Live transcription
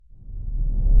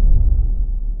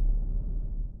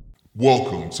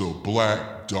Welcome to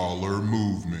Black Dollar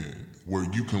Movement, where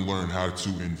you can learn how to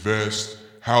invest,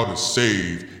 how to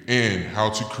save, and how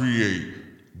to create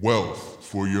wealth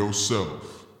for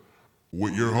yourself.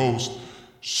 With your host,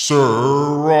 Sir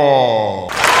Raw.